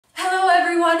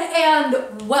everyone,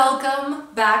 and welcome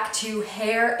back to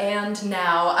Hair and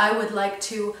Now. I would like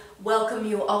to welcome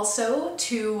you also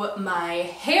to my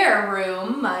hair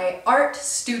room, my art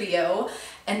studio,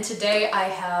 and today I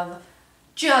have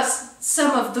just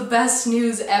some of the best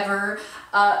news ever.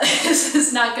 This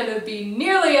is not going to be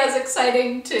nearly as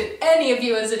exciting to any of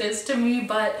you as it is to me,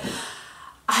 but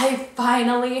I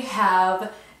finally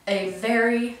have a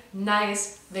very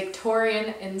nice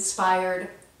Victorian-inspired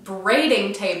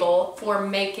braiding table for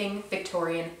making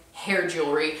Victorian hair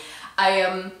jewelry. I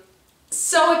am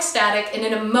so ecstatic, and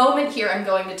in a moment here I'm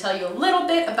going to tell you a little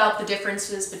bit about the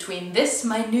differences between this,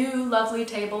 my new lovely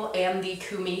table, and the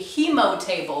Kumihimo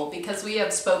table, because we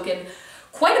have spoken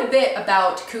quite a bit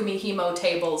about Kumihimo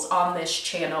tables on this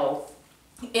channel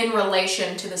in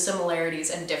relation to the similarities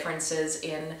and differences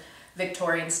in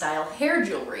Victorian style hair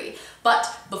jewelry. But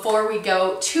before we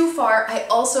go too far, I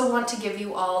also want to give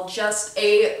you all just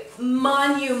a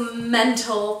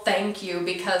monumental thank you,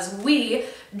 because we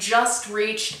just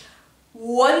reached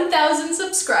 1,000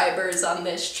 subscribers on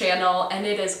this channel, and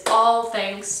it is all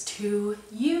thanks to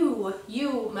you,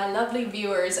 my lovely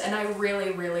viewers, and I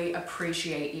really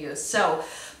appreciate you. So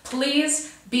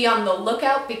please be on the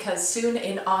lookout, because soon,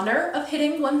 in honor of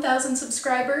hitting 1,000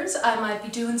 subscribers, I might be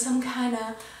doing some kind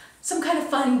of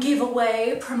fun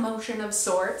giveaway promotion of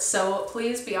sorts, so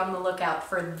please be on the lookout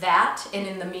for that. And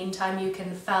in the meantime, you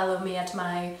can follow me at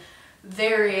my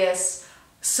various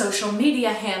social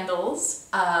media handles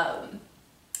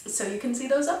so you can see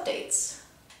those updates.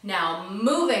 Now,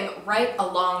 moving right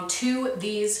along to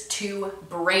these two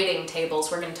braiding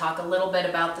tables, we're going to talk a little bit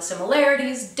about the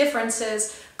similarities,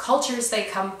 differences, cultures they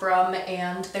come from,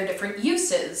 and their different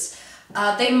uses.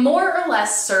 They more or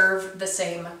less serve the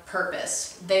same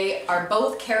purpose. They are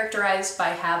both characterized by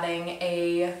having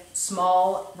a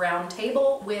small round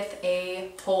table with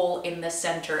a hole in the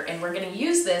center, and we're going to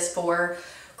use this for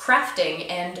crafting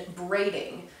and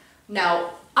braiding.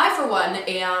 Now, I for one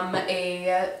am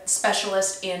a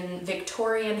specialist in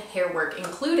Victorian hairwork,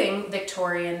 including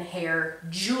Victorian hair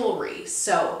jewelry.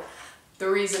 So the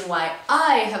reason why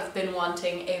I have been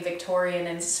wanting a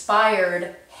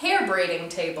Victorian-inspired hair braiding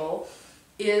table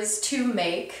is to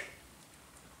make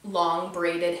long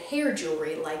braided hair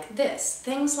jewelry like this.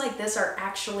 Things like this are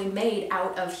actually made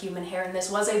out of human hair, and this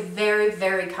was a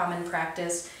very common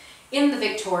practice in the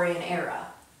Victorian era.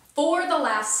 For the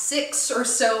last 6 or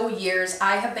so years,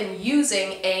 I have been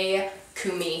using a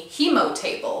Kumihimo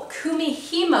table.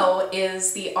 Kumihimo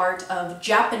is the art of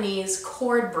Japanese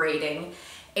cord braiding,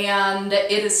 and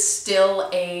it is still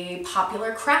a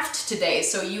popular craft today.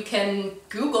 So you can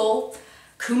Google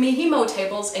Kumihimo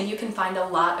tables and you can find a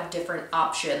lot of different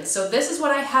options. So this is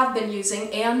what I have been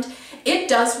using, and it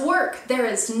does work. There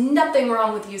is nothing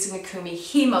wrong with using a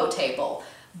Kumihimo table,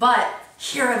 but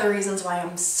here are the reasons why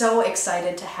I'm so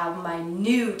excited to have my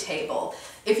new table.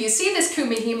 If you see this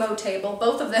Kumihimo table,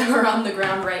 both of them are on the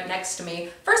ground right next to me.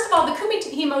 First of all, the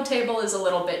Kumihimo table is a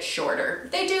little bit shorter.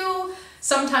 They do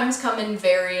sometimes come in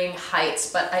varying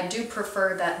heights, but I do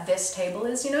prefer that this table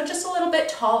is, you know, just a little bit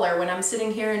taller when I'm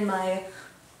sitting here in my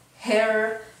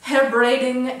hair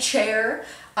braiding chair.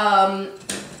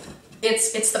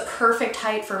 It's the perfect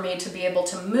height for me to be able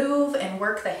to move and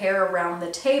work the hair around the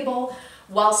table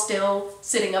while still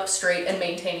sitting up straight and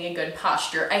maintaining a good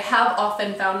posture. I have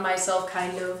often found myself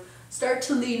kind of start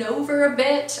to lean over a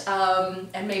bit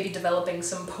and maybe developing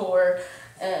some poor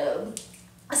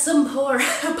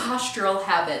postural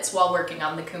habits while working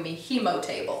on the Kumihimo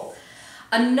table.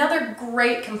 Another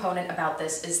great component about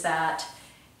this is that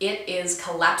it is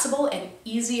collapsible and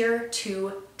easier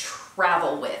to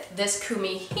travel with. This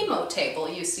Kumihimo table,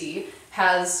 you see,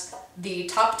 has the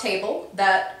top table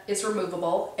that is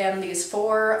removable and these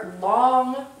 4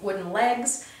 long wooden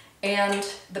legs and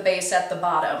the base at the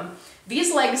bottom.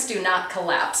 These legs do not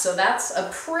collapse, so that's a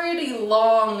pretty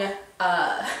long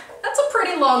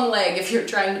leg if you're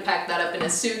trying to pack that up in a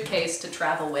suitcase to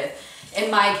travel with. In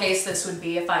my case, this would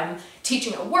be if I'm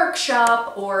teaching a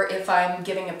workshop or if I'm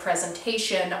giving a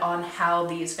presentation on how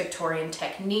these Victorian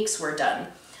techniques were done.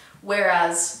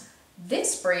 Whereas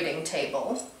this braiding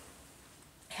table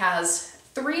has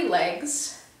 3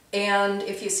 legs, and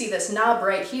if you see this knob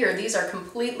right here, these are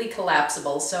completely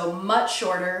collapsible, so much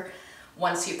shorter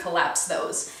once you collapse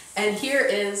those. And here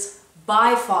is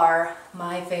by far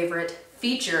my favorite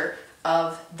feature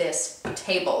of this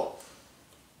table.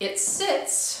 It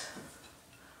sits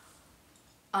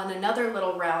on another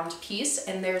little round piece,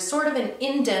 and there's sort of an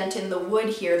indent in the wood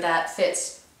here that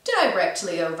fits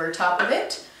directly over top of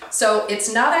it. So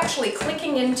it's not actually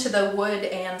clicking into the wood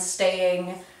and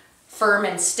staying firm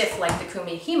and stiff like the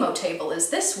Kumihimo table is.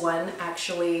 This one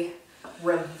actually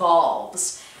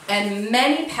revolves. and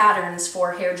many patterns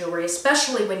for hair jewelry,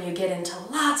 especially when you get into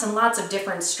lots and lots of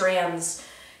different strands.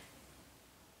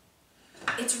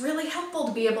 It's really helpful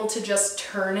to be able to just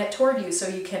turn it toward you so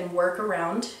you can work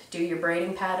around, do your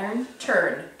braiding pattern,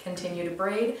 turn, continue to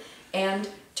braid, and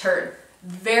turn.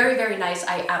 Very, very nice.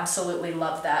 I absolutely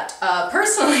love that.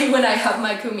 Personally, when I have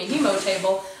my Kumihimo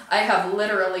table, I have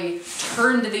literally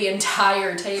turned the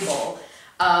entire table.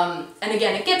 And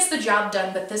again, it gets the job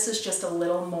done, but this is just a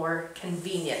little more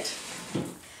convenient.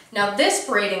 Now this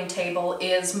braiding table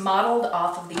is modeled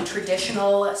off of the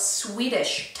traditional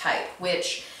Swedish type,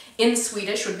 which in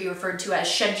Swedish would be referred to as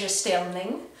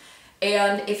Kedjeställning.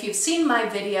 And if you've seen my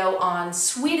video on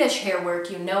Swedish hair work,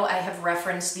 you know I have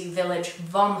referenced the village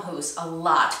Vomhus a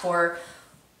lot for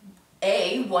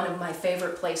A, one of my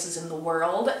favorite places in the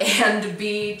world, and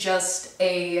B, just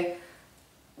a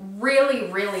really,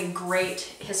 really great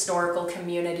historical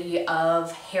community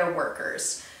of hair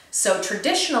workers. So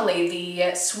traditionally,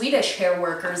 the Swedish hair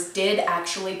workers did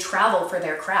actually travel for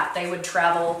their craft. They would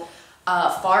travel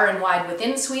far and wide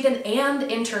within Sweden and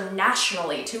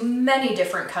internationally to many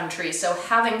different countries. So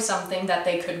having something that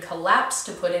they could collapse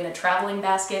to put in a traveling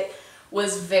basket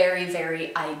was very,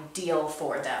 very ideal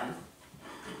for them.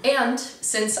 And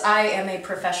since I am a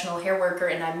professional hair worker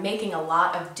and I'm making a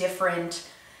lot of different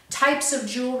types of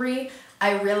jewelry,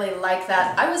 I really like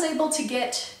that. I was able to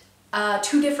get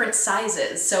 2 different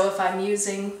sizes. So if I'm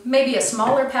using maybe a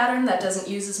smaller pattern that doesn't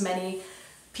use as many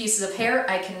pieces of hair,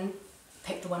 I can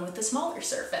pick the one with the smaller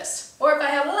surface. Or if I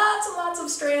have lots and lots of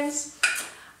strands,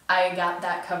 I got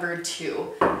that covered too.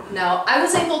 Now, I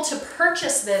was able to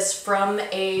purchase this from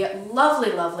a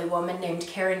lovely, lovely woman named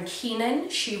Keenan.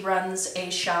 She runs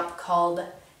a shop called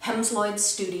Hemslöjd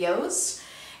Studios,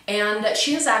 and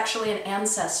she is actually an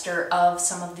ancestor of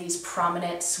some of these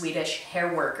prominent Swedish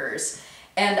hair workers.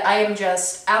 And I am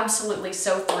just absolutely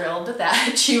so thrilled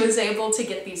that she was able to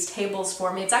get these tables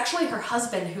for me. It's actually her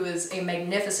husband, who is a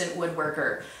magnificent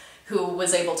woodworker, who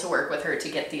was able to work with her to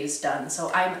get these done.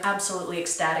 So I'm absolutely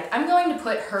ecstatic. I'm going to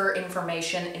put her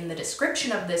information in the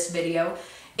description of this video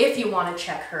if you want to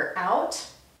check her out.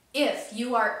 If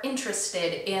you are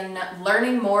interested in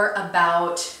learning more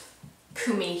about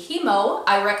Kumihimo,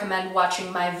 I recommend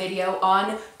watching my video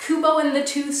on Kubo and the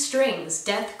Two Strings,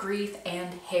 Death, Grief,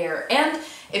 and Hair. And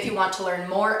if you want to learn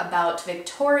more about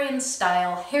Victorian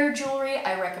style hair jewelry,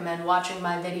 I recommend watching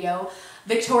my video,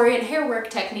 Victorian Hairwork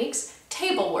Techniques,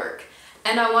 Table Work.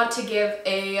 And I want to give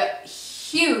a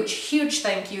huge, huge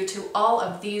thank you to all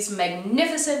of these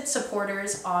magnificent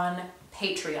supporters on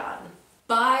Patreon.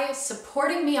 By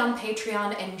supporting me on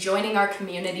Patreon and joining our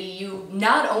community, you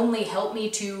not only help me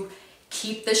to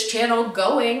keep this channel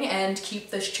going and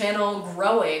keep this channel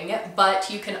growing, but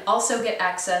you can also get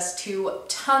access to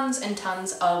tons and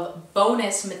tons of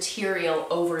bonus material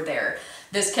over there.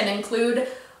 This can include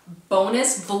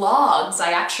bonus vlogs.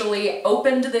 I actually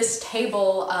opened this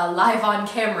table live on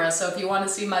camera, so if you want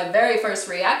to see my very first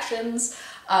reactions,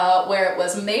 where it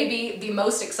was maybe the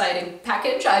most exciting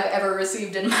package I've ever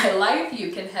received in my life,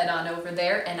 you can head on over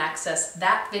there and access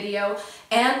that video.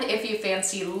 And if you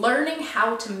fancy learning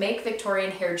how to make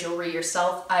Victorian hair jewelry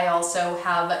yourself, I also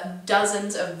have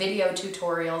dozens of video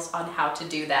tutorials on how to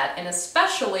do that. And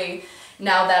especially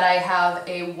now that I have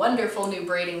a wonderful new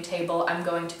braiding table, I'm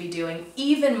going to be doing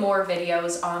even more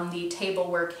videos on the table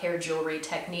work hair jewelry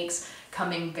techniques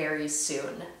coming very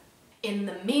soon. In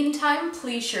the meantime,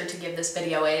 please sure to give this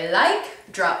video a like,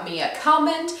 drop me a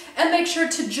comment, and make sure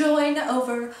to join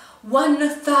over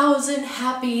 1,000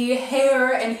 happy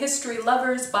hair and history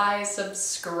lovers by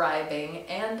subscribing.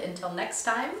 And until next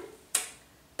time,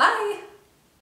 bye!